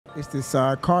It's this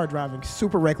car driving,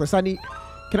 super reckless. Can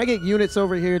I get units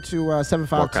over here to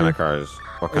 752? What kind of cars?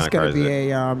 What kind of cars?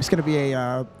 It's gonna be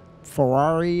a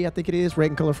Ferrari, I think it is,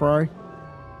 red and color Ferrari.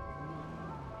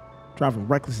 Driving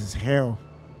reckless as hell.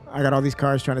 I got all these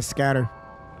cars trying to scatter.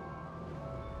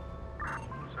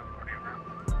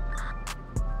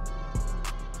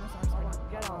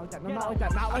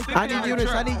 I need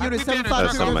units.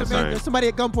 752. There's somebody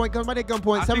at gunpoint.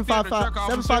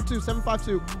 752.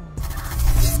 752.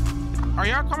 Are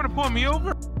y'all coming to pull me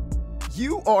over?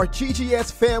 You are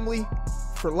GGS family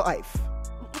for life.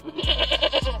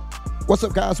 What's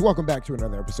up, guys? Welcome back to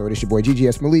another episode. It's your boy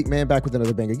GGS Malik, man, back with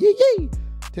another banger. Yay!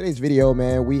 Today's video,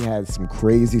 man, we had some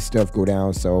crazy stuff go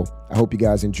down, so I hope you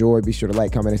guys enjoy. Be sure to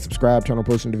like, comment, and subscribe. Turn on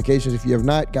post notifications if you have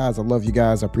not. Guys, I love you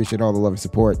guys. I appreciate all the love and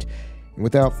support. And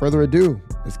without further ado,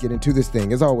 let's get into this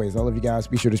thing. As always, I love you guys.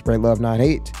 Be sure to spread love, not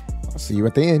hate. I'll see you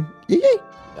at the end. Yay!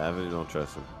 I really don't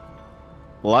trust him.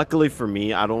 Luckily for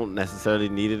me, I don't necessarily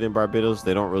need it in Barbados.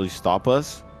 They don't really stop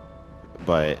us.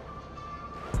 But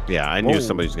yeah, I knew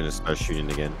somebody's gonna start shooting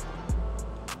again.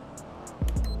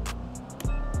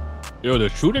 Yo, the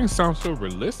shooting sounds so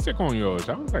realistic on yours.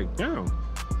 I was like, damn.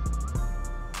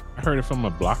 I heard it from a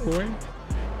block away.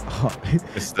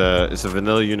 It's a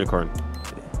vanilla unicorn.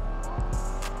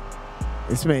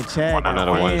 This man Chad.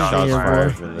 Another one shots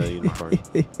fired. Vanilla unicorn.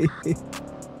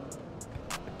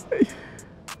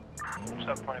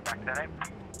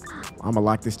 I'm gonna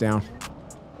lock this down.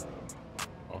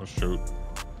 Oh shoot.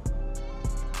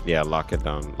 Yeah, lock it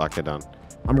down. Lock it down.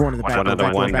 I'm going to the back door.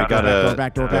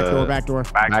 Back door. Back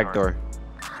door.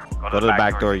 Go to the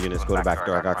back door, units. Go to the back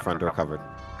door. I got front door covered.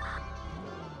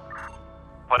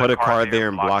 Put a car there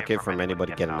and block it from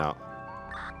anybody getting out.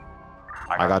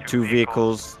 I got 2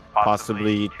 vehicles,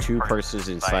 possibly 2 persons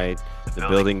inside. The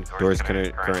building doors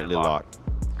currently locked.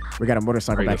 We got a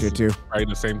motorcycle back here too. Right,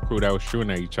 the same crew that was shooting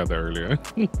at each other earlier.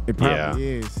 It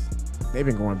probably is. They've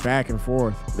been going back and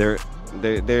forth. They're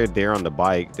there on the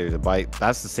bike. There's a bike.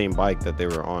 That's the same bike that they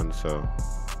were on. So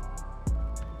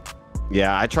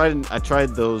yeah, I tried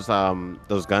those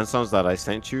gun sounds that I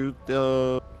sent you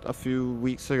a few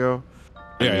weeks ago.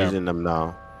 I'm using them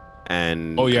now.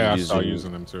 And oh yeah, I saw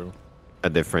using them too.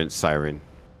 A different siren.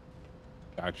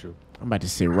 Got you. I'm about to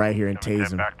sit right here and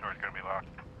tase them.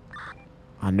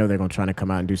 I know they're gonna try to come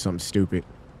out and do something stupid.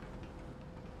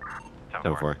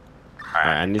 10-4. Alright,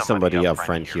 I need somebody up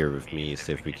front here with me,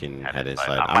 see if we can head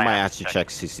inside. I might actually check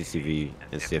CCTV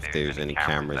and see if there's any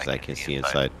cameras I can see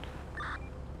inside.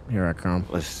 Here I come.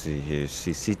 Let's see here.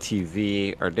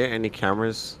 CCTV. Are there any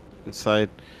cameras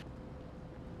inside?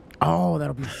 Oh,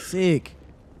 that'll be sick.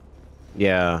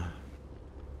 Yeah.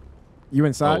 You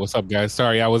inside? Oh, what's up, guys?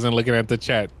 Sorry, I wasn't looking at the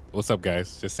chat. What's up,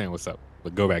 guys? Just saying what's up.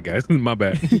 But go back, guys. My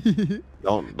bad.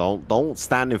 Don't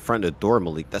stand in front of the door,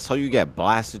 Malik. That's how you get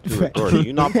blasted through the door. Do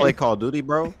you not play Call of Duty,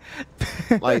 bro?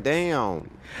 Like,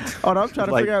 damn. Oh, no, I'm trying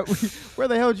to figure out where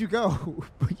the hell did you go?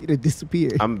 You done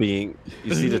disappeared. You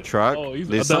see the truck? Oh,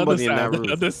 there's somebody in that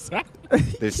roof.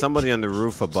 There's somebody on the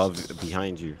roof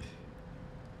behind you.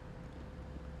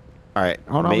 All right.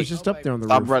 Hold on, I was just up there on the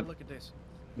roof. Look at this.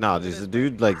 No, there's a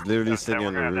dude like literally sitting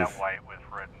on the roof.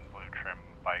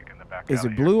 Is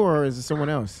it blue or is it someone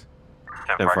else?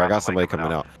 I got somebody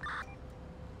coming out.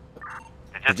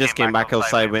 It just came back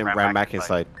outside, ran back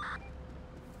inside.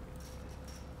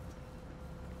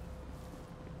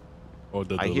 Oh,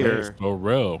 the delay is so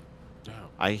real.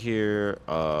 I hear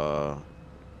the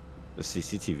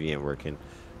CCTV ain't working.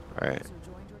 All right.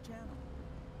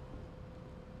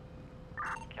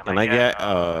 Can I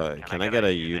get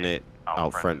a unit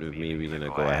out front with me? We're gonna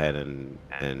go ahead and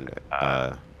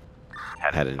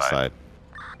head inside.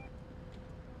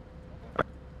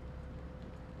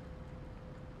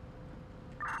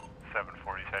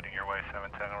 740 heading your way.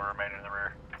 710 will remain in the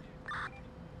rear.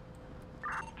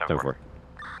 10-4.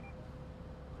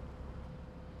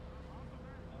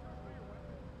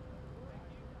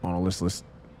 On a list.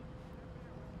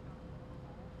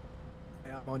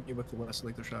 Yeah, I'm on you with the West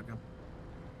Lethal shotgun.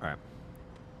 All right.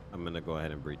 I'm gonna go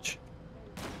ahead and breach.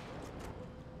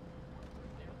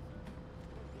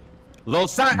 Low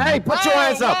sign. Hey, put your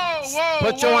hands up.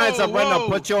 Put your hands up right now.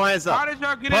 Put your hands up. How did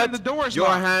y'all get in the doors? Put your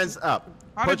hands up.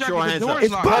 Put your hands up.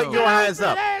 Put your hands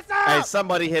up. Hey,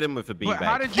 somebody hit him with a beanbag.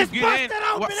 How did you get in?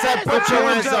 Put your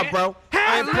hands up, bro.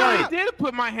 I ain't playing. I did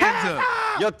put my hands up.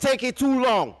 You're taking too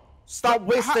long. Stop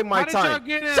wasting my time.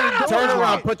 Turn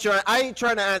around. Put your. I ain't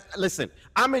trying to ask. Listen,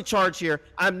 I'm in charge here.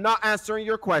 I'm not answering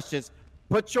your questions.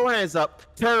 Put your hands up.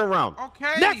 Turn around.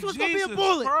 Okay. Next one's gonna be a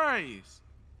bullet. Christ.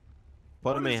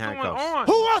 Put him in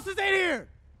handcuffs. Who else is in here?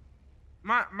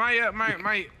 My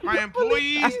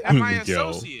employees and my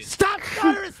associates. Stop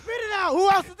stuttering and spit it out. Who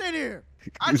else is in here?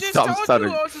 I just told you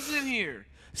who else is in here.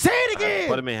 Say it again.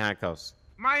 Put him in handcuffs.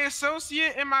 My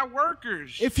associate and my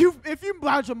workers. If you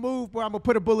about to move, boy, I'm gonna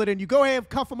put a bullet in you. Go ahead and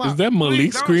cuff him out. Is that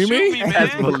Malik screaming?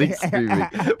 That's Malik screaming.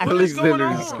 Malik's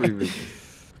literally screaming.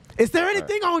 Is there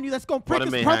anything on you that's gonna prick us,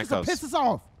 purpose, or piss us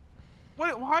off?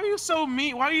 Why are you so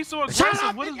mean? Why are you so aggressive? Shut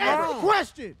up What is and answer the wrong?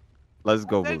 question. Let's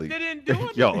go, They Malik. didn't do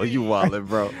anything. Yo, you wildin',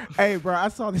 bro. Hey, bro, I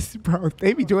saw this, bro.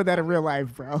 They be doing that in real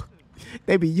life, bro.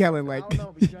 They be yelling like,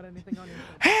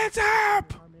 hands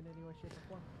up!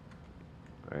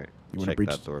 All right, check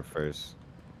that door first.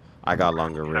 I got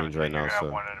longer range right now,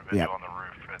 so. Yeah.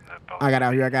 I got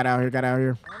out here. I got out here. I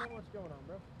don't know what's going on,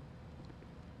 bro.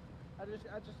 I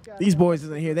just got. These boys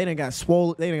isn't here. They done got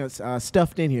swole. They done got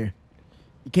stuffed in here.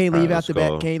 You can't leave out the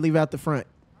back. Can't leave out the front.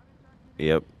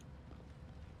 Yep.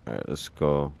 All right, let's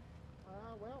go.